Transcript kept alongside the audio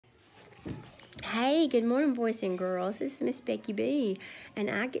Hey, good morning, boys and girls. This is Miss Becky B, and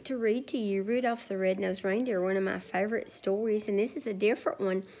I get to read to you Rudolph the Red-Nosed Reindeer, one of my favorite stories, and this is a different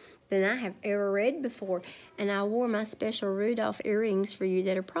one than I have ever read before, and I wore my special Rudolph earrings for you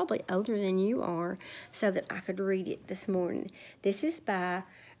that are probably older than you are so that I could read it this morning. This is by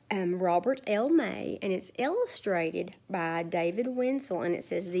Robert L. May, and it's illustrated by David Winsel, and it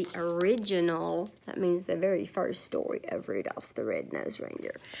says the original, that means the very first story of Rudolph the Red-Nosed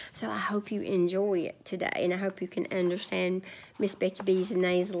Reindeer. So I hope you enjoy it today, and I hope you can understand Miss Becky B's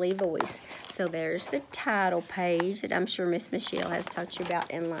nasally voice. So there's the title page that I'm sure Miss Michelle has taught you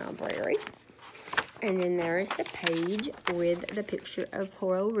about in library. And then there's the page with the picture of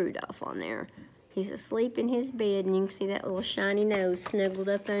poor old Rudolph on there. He's asleep in his bed, and you can see that little shiny nose snuggled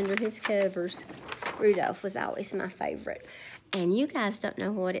up under his covers. Rudolph was always my favorite. And you guys don't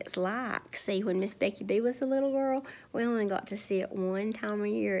know what it's like. See, when Miss Becky B was a little girl, we only got to see it one time a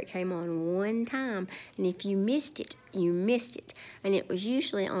year. It came on one time. And if you missed it, you missed it. And it was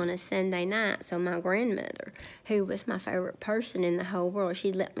usually on a Sunday night. So my grandmother, who was my favorite person in the whole world,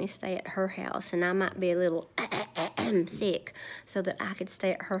 she'd let me stay at her house. And I might be a little sick so that I could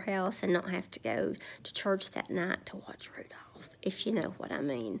stay at her house and not have to go to church that night to watch Rudolph, if you know what I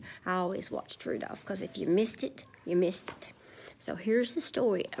mean. I always watched Rudolph because if you missed it, you missed it. So here's the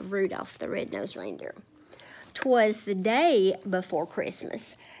story of Rudolph the Red-Nosed Reindeer. 'Twas the day before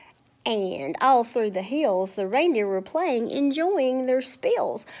Christmas, and all through the hills the reindeer were playing, enjoying their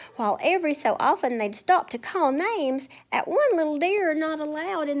spills, while every so often they'd stop to call names at one little deer not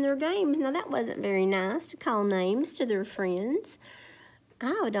allowed in their games. Now that wasn't very nice to call names to their friends.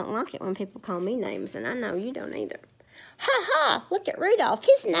 I don't like it when people call me names, and I know you don't either. Ha ha! Look at Rudolph.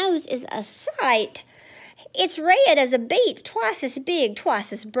 His nose is a sight. It's red as a beet, twice as big,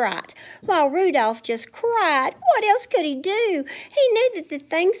 twice as bright. While Rudolph just cried. What else could he do? He knew that the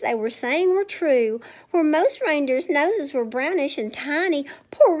things they were saying were true. Where most reindeers' noses were brownish and tiny,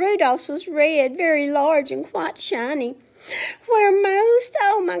 poor Rudolph's was red, very large and quite shiny. Where most,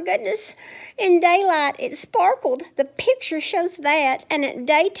 oh my goodness, in daylight it sparkled. The picture shows that, and at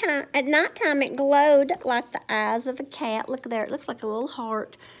nighttime it glowed like the eyes of a cat. Look there, it looks like a little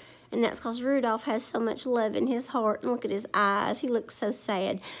heart. And that's because Rudolph has so much love in his heart. And look at his eyes. He looks so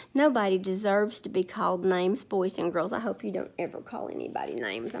sad. Nobody deserves to be called names, boys and girls. I hope you don't ever call anybody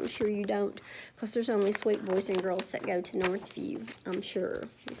names. I'm sure you don't, because there's only sweet boys and girls that go to Northview, I'm sure.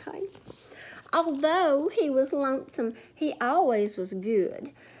 Okay? Although he was lonesome, he always was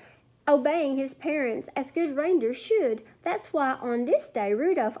good, obeying his parents as good reindeer should. That's why on this day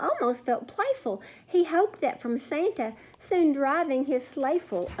Rudolph almost felt playful. He hoped that from Santa, soon driving his sleigh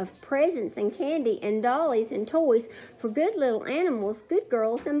full of presents and candy and dollies and toys for good little animals, good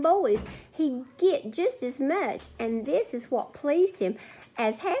girls and boys, he'd get just as much, and this is what pleased him,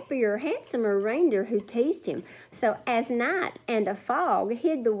 as happier, handsomer reindeer who teased him. So as night and a fog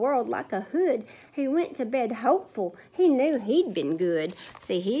hid the world like a hood, he went to bed hopeful. He knew he'd been good.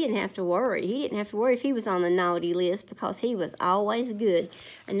 See, he didn't have to worry. He didn't have to worry if he was on the naughty list because he was always good.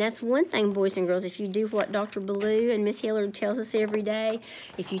 And that's one thing, boys and girls, if you do what Dr. Ballou and Miss Hillard tells us every day,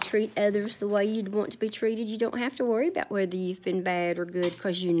 if you treat others the way you'd want to be treated, you don't have to worry about whether you've been bad or good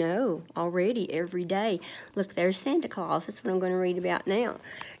because you know already every day. Look, there's Santa Claus. That's what I'm going to read about now.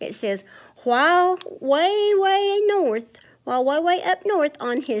 It says, while way up north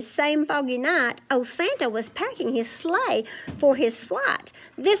on his same foggy night, old Santa was packing his sleigh for his flight.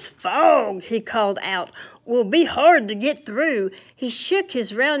 This fog, he called out, will be hard to get through. He shook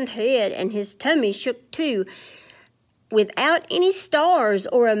his round head and his tummy shook too. Without any stars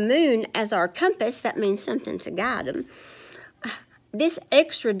or a moon as our compass, that means something to guide him, this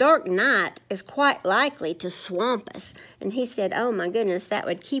extra dark night is quite likely to swamp us. And he said, oh my goodness, that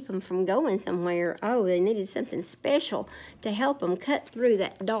would keep them from going somewhere. Oh, they needed something special to help them cut through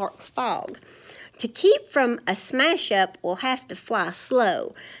that dark fog. To keep from a smash-up, we'll have to fly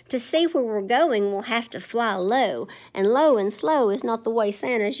slow. To see where we're going, we'll have to fly low. And low and slow is not the way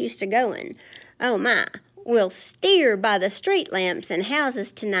Santa's used to going. Oh my. We'll steer by the street lamps and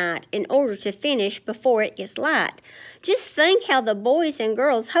houses tonight in order to finish before it gets light. Just think how the boys and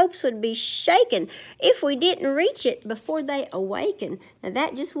girls' hopes would be shaken if we didn't reach it before they awaken. Now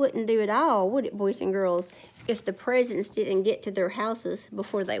that just wouldn't do at all, would it, boys and girls, if the presents didn't get to their houses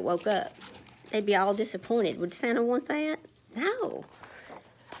before they woke up? They'd be all disappointed. Would Santa want that? No.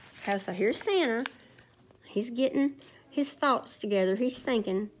 Okay, so here's Santa. He's getting his thoughts together. He's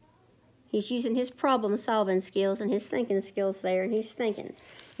thinking. He's using his problem-solving skills and his thinking skills there, and he's thinking.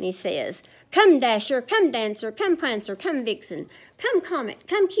 And he says, come Dasher, come Dancer, come Prancer, come Vixen, come Comet,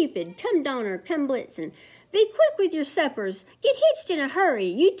 come Cupid, come Donner, come Blitzen. Be quick with your suppers. Get hitched in a hurry.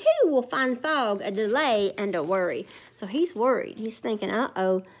 You too will find fog, a delay, and a worry. So he's worried. He's thinking,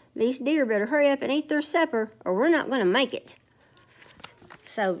 uh-oh, these deer better hurry up and eat their supper or we're not going to make it.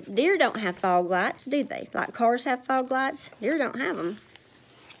 So deer don't have fog lights, do they? Like cars have fog lights, deer don't have them.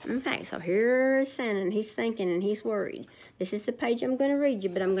 Okay, so here is Santa, and he's thinking and he's worried. This is the page I'm going to read you,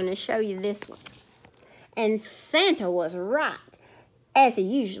 but I'm going to show you this one. And Santa was right, as he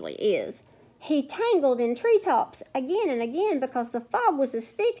usually is. He tangled in treetops again and again because the fog was as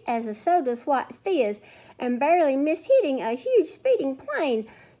thick as a soda's white fizz and barely missed hitting a huge speeding plane.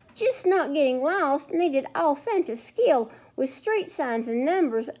 Just not getting lost needed all Santa's skill, with street signs and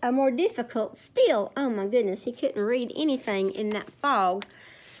numbers more difficult still. Oh my goodness, he couldn't read anything in that fog.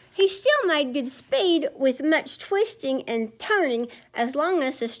 He still made good speed with much twisting and turning as long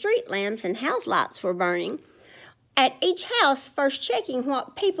as the street lamps and house lights were burning. At each house, first checking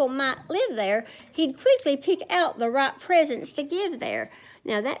what people might live there, he'd quickly pick out the right presents to give there.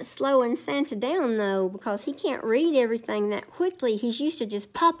 Now that's slowing Santa down though, because he can't read everything that quickly. He's used to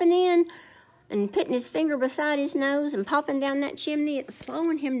just popping in and putting his finger beside his nose and popping down that chimney. It's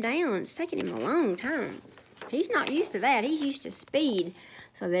slowing him down. It's taking him a long time. He's not used to that. He's used to speed.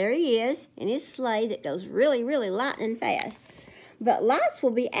 So there he is in his sleigh that goes really, really lightning fast. But lights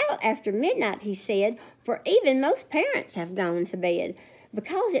will be out after midnight, he said, for even most parents have gone to bed.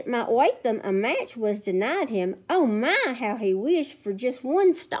 Because it might wake them, a match was denied him. Oh my, how he wished for just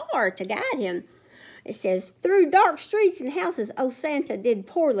one star to guide him. It says, through dark streets and houses, oh Santa did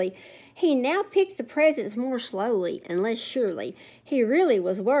poorly. He now picked the presents more slowly and less surely. He really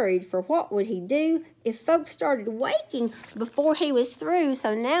was worried, for what would he do if folks started waking before he was through?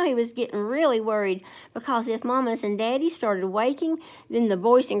 So now he was getting really worried, because if mamas and daddies started waking, then the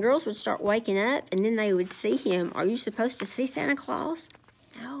boys and girls would start waking up, and then they would see him. Are you supposed to see Santa Claus?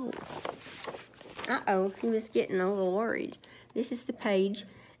 No. Uh-oh, he was getting a little worried. This is the page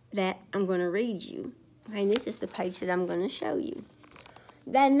that I'm going to read you. Okay, this is the page that I'm going to show you.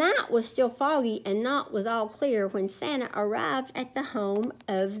 The night was still foggy and not was all clear when Santa arrived at the home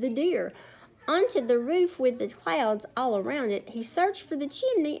of the deer. Onto the roof with the clouds all around it, he searched for the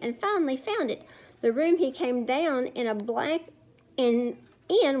chimney and finally found it. The room he came down in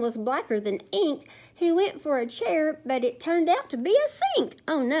was blacker than ink. He went for a chair, but it turned out to be a sink.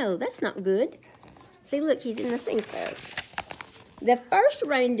 Oh no, that's not good. See, look, he's in the sink there. The first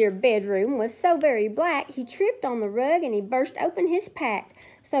reindeer bedroom was so very black, he tripped on the rug and he burst open his pack,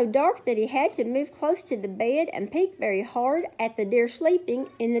 so dark that he had to move close to the bed and peek very hard at the deer sleeping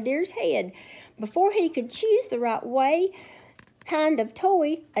in the deer's head. Before he could choose the right kind of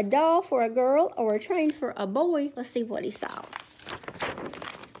toy, a doll for a girl or a train for a boy, let's see what he saw.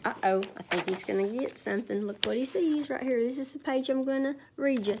 Uh-oh, I think he's going to get something. Look what he sees right here. This is the page I'm going to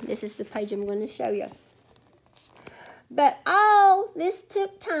read you. This is the page I'm going to show you. But all this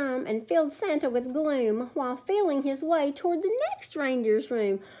took time and filled Santa with gloom while feeling his way toward the next reindeer's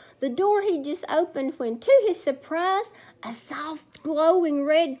room. The door he just opened when, to his surprise, a soft, glowing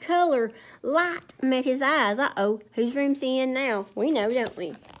red color light met his eyes. Uh-oh, whose room's he in now? We know, don't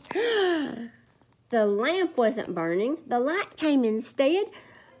we? The lamp wasn't burning. The light came instead,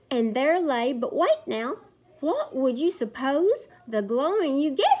 and there lay, but wait now, what would you suppose? The glowing,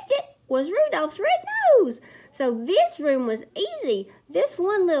 you guessed it, was Rudolph's red nose. So this room was easy. This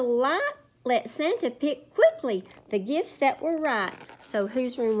one little light let Santa pick quickly the gifts that were right. So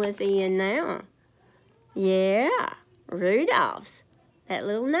whose room was he in now? Yeah, Rudolph's. That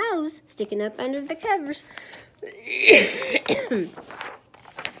little nose sticking up under the covers.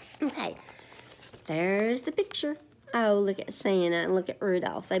 Okay, there's the picture. Oh, look at Santa and look at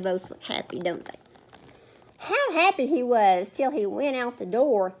Rudolph. They both look happy, don't they? How happy he was till he went out the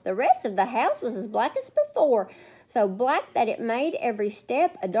door. The rest of the house was as black as before, so black that it made every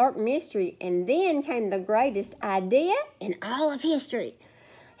step a dark mystery. And then came the greatest idea in all of history.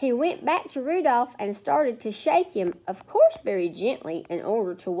 He went back to Rudolph and started to shake him, of course very gently, in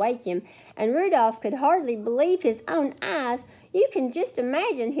order to wake him. And Rudolph could hardly believe his own eyes. You can just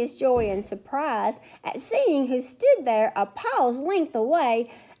imagine his joy and surprise at seeing who stood there a paw's length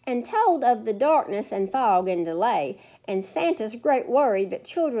away, and told of the darkness and fog and delay, and Santa's great worry that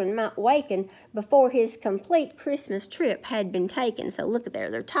children might waken before his complete Christmas trip had been taken. So look at there,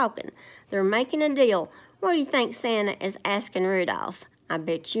 they're talking. They're making a deal. What do you think Santa is asking Rudolph? I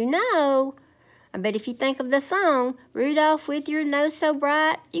bet you know. I bet if you think of the song, Rudolph with your nose so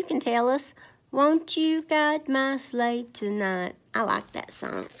bright, you can tell us, won't you guide my sleigh tonight? I like that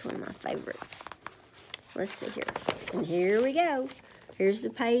song. It's one of my favorites. Let's see here. And here we go. Here's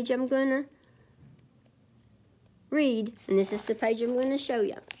the page I'm going to read, and this is the page I'm going to show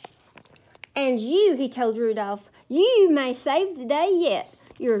you. And you, he told Rudolph, you may save the day yet.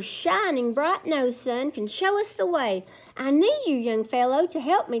 Your shining bright nose, son, can show us the way. I need you, young fellow, to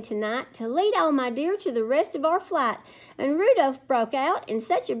help me tonight, to lead all my dear to the rest of our flight. And Rudolph broke out in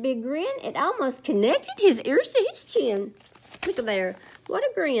such a big grin, it almost connected his ears to his chin. Look there. What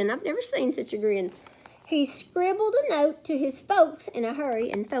a grin. I've never seen such a grin. He scribbled a note to his folks in a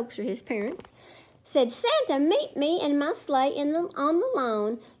hurry, and folks are his parents. Said, Santa, meet me and my sleigh on the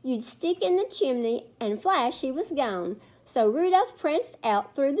lawn. You'd stick in the chimney, and flash, he was gone. So Rudolph pranced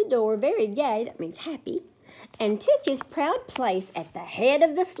out through the door, very gay, that means happy, and took his proud place at the head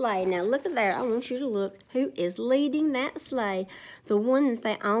of the sleigh. Now look at there. I want you to look who is leading that sleigh. The one that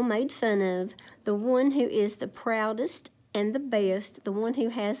they all made fun of. The one who is the proudest and the best. The one who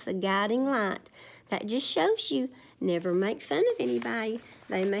has the guiding light. That just shows you, never make fun of anybody.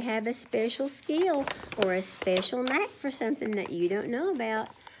 They may have a special skill or a special knack for something that you don't know about.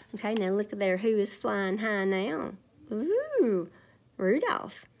 Okay, now look there. Who is flying high now? Ooh,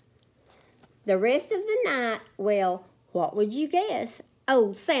 Rudolph. The rest of the night, well, what would you guess?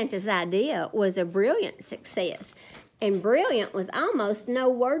 Old Santa's idea was a brilliant success. And brilliant was almost no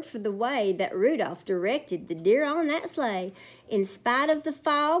word for the way that Rudolph directed the deer on that sleigh. In spite of the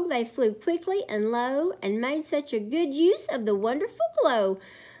fog, they flew quickly and low and made such a good use of the wonderful glow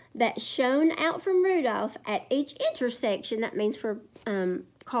that shone out from Rudolph at each intersection. That means where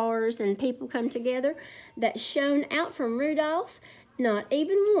cars and people come together. That shone out from Rudolph. Not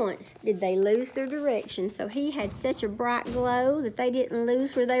even once did they lose their direction. So he had such a bright glow that they didn't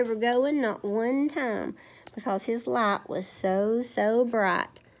lose where they were going, not one time, because his light was so, so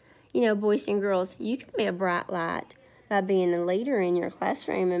bright. You know, boys and girls, you can be a bright light by being a leader in your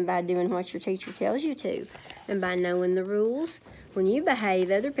classroom and by doing what your teacher tells you to, and by knowing the rules. When you behave,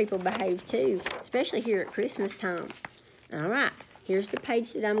 other people behave too, especially here at Christmas time. All right, here's the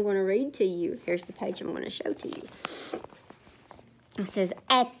page that I'm going to read to you. Here's the page I'm going to show to you. It says,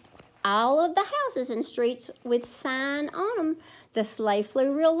 at all of the houses and streets with sign on them, the sleigh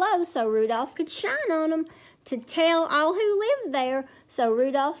flew real low so Rudolph could shine on them to tell all who lived there so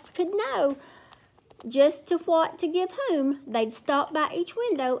Rudolph could know just to what to give whom. They'd stop by each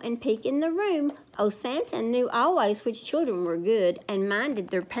window and peek in the room. Oh, Santa knew always which children were good and minded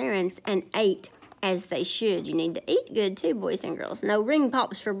their parents and ate as they should. You need to eat good too, boys and girls. No ring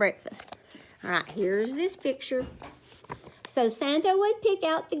pops for breakfast. All right, here's this picture. So Santa would pick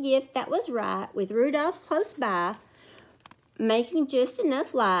out the gift that was right with Rudolph close by, making just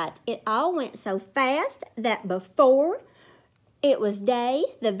enough light. It all went so fast that before it was day,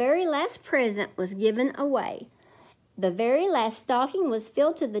 the very last present was given away. The very last stocking was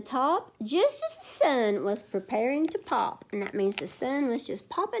filled to the top just as the sun was preparing to pop. And that means the sun was just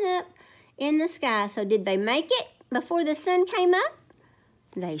popping up in the sky. So did they make it before the sun came up?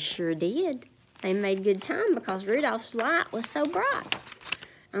 They sure did. They made good time because Rudolph's light was so bright.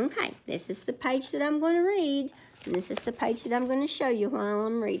 Okay, this is the page that I'm going to read. And this is the page that I'm going to show you while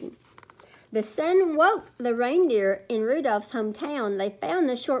I'm reading. The sun woke the reindeer in Rudolph's hometown. They found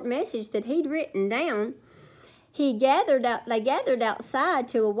the short message that he'd written down. They gathered outside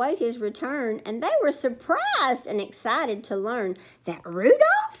to await his return, and they were surprised and excited to learn that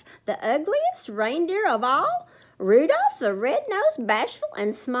Rudolph, the ugliest reindeer of all, Rudolph, the red-nosed, bashful,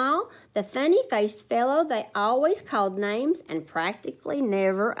 and small, the funny-faced fellow they always called names and practically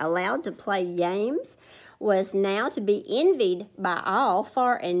never allowed to play games, was now to be envied by all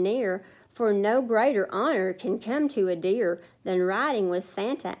far and near, for no greater honor can come to a deer than riding with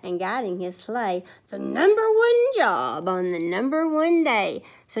Santa and guiding his sleigh, the #1 job on the #1 day.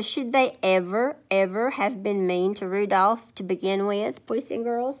 So should they ever have been mean to Rudolph to begin with, boys and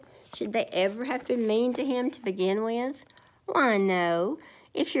girls? Should they ever have been mean to him to begin with? Why, no.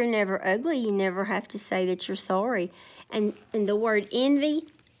 If you're never ugly, you never have to say that you're sorry. And the word envy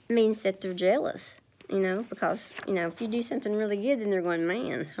means that they're jealous, you know, because, you know, if you do something really good, then they're going,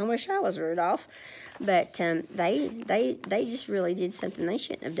 man, I wish I was Rudolph. But they just really did something they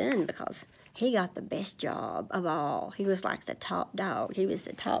shouldn't have done because he got the best job of all. He was like the top dog. He was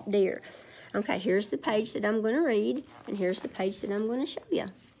the top deer. Okay, here's the page that I'm going to read, and here's the page that I'm going to show you.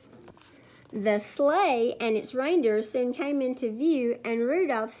 The sleigh and its reindeer soon came into view, and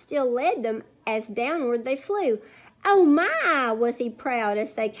Rudolph still led them as downward they flew. Oh my, was he proud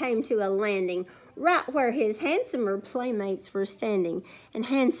as they came to a landing, right where his handsomer playmates were standing. And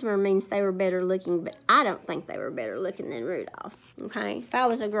handsomer means they were better looking, but I don't think they were better looking than Rudolph, okay? If I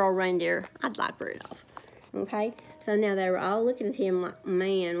was a girl reindeer, I'd like Rudolph, okay? So now they were all looking at him like,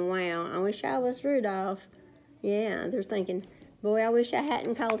 man, wow, I wish I was Rudolph. Yeah, they're thinking, boy, I wish I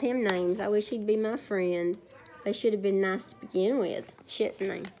hadn't called him names. I wish he'd be my friend. They should have been nice to begin with, shouldn't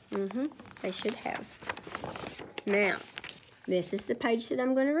they? They should have. Now, this is the page that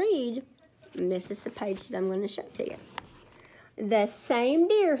I'm going to read, and this is the page that I'm going to show to you. The same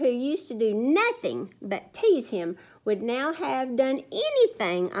deer who used to do nothing but tease him would now have done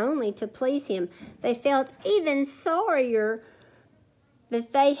anything only to please him. They felt even sorrier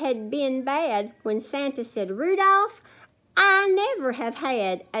that they had been bad when Santa said, "Rudolph, I never have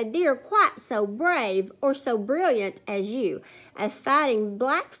had a deer quite so brave or so brilliant as you, as fighting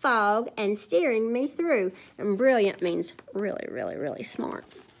black fog and steering me through." And brilliant means really, really, really smart.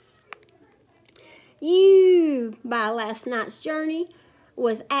 You, by last night's journey,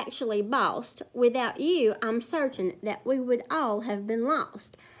 was actually bossed. Without you, I'm certain that we would all have been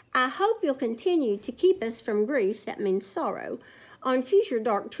lost. I hope you'll continue to keep us from grief, that means sorrow, on future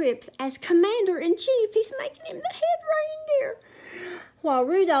dark trips as Commander-in-Chief. He's making him the head reindeer. While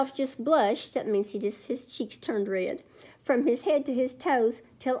Rudolph just blushed, that means his cheeks turned red, from his head to his toes,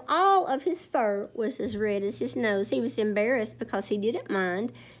 till all of his fur was as red as his nose. He was embarrassed because he didn't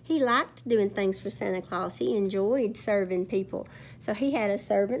mind. He liked doing things for Santa Claus. He enjoyed serving people. So he had a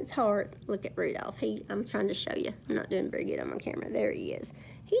servant's heart. Look at Rudolph. I'm trying to show you. I'm not doing very good on my camera. There he is.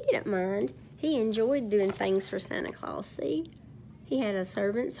 He didn't mind. He enjoyed doing things for Santa Claus. See? He had a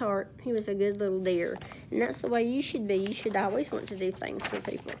servant's heart. He was a good little deer. And that's the way you should be. You should always want to do things for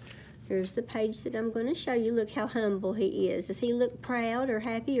people. Here's the page that I'm going to show you. Look how humble he is. Does he look proud or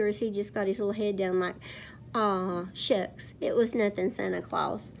happy, or has he just got his little head down like, aw, shucks, it was nothing, Santa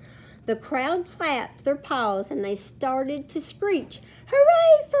Claus? The crowd clapped their paws and they started to screech,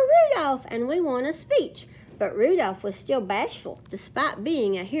 "Hooray for Rudolph!" and "We want a speech." But Rudolph was still bashful, despite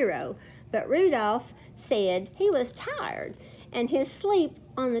being a hero. But Rudolph said he was tired, and his sleep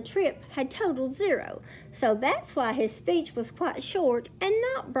on the trip had totaled 0. So that's why his speech was quite short and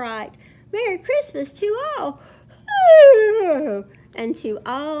not bright. Merry Christmas to all, and to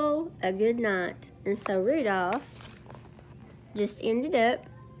all a good night. And so Rudolph just ended up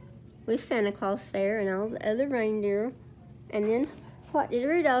with Santa Claus there and all the other reindeer. And then what did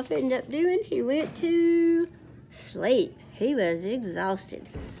Rudolph end up doing? He went to sleep. He was exhausted.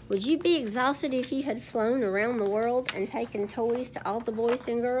 Would you be exhausted if you had flown around the world and taken toys to all the boys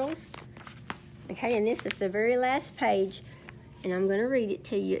and girls? Okay, and this is the very last page, and I'm going to read it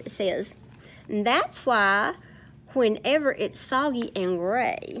to you. It says, "That's why whenever it's foggy and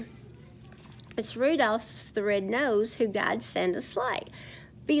gray, it's Rudolph's the red-nosed who guides Santa's sleigh.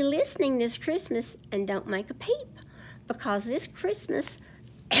 Be listening this Christmas and don't make a peep, because this Christmas,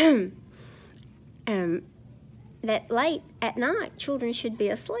 that late at night, children should be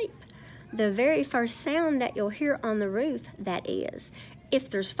asleep. The very first sound that you'll hear on the roof, that is, if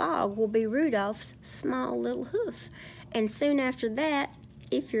there's fog, will be Rudolph's small little hoof. And soon after that,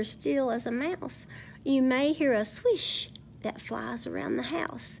 if you're still as a mouse, you may hear a swish that flies around the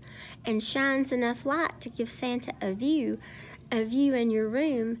house and shines enough light to give Santa a view in your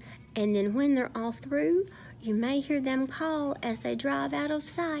room. And then when they're all through, you may hear them call as they drive out of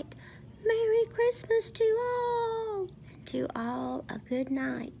sight, 'Merry Christmas to all, and to all a good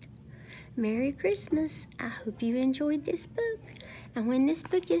night.' Merry Christmas. I hope you enjoyed this book. And when this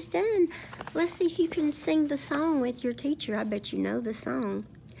book is done, let's see if you can sing the song with your teacher. I bet you know the song.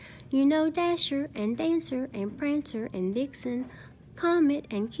 You know Dasher and Dancer and Prancer and Vixen, Comet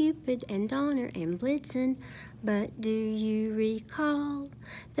and Cupid and Donner and Blitzen. But do you recall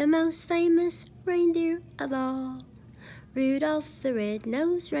the most famous reindeer of all? Rudolph the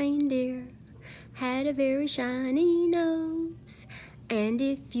red-nosed reindeer had a very shiny nose, and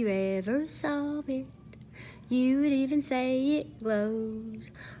if you ever saw it, you would even say it glows.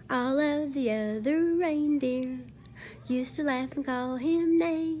 All of the other reindeer used to laugh and call him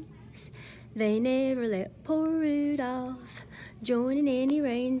names. They never let poor Rudolph join in any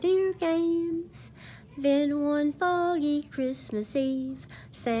reindeer games. Then one foggy Christmas Eve,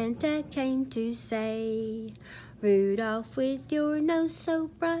 Santa came to say, "Rudolph, with your nose so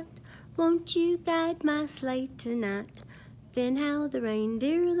bright, won't you guide my sleigh tonight?" Then how the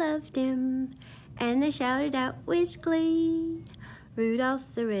reindeer loved him, and they shouted out with glee,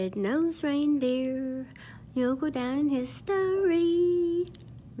 "Rudolph the red-nosed reindeer, you'll go down in history."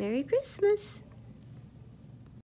 Merry Christmas.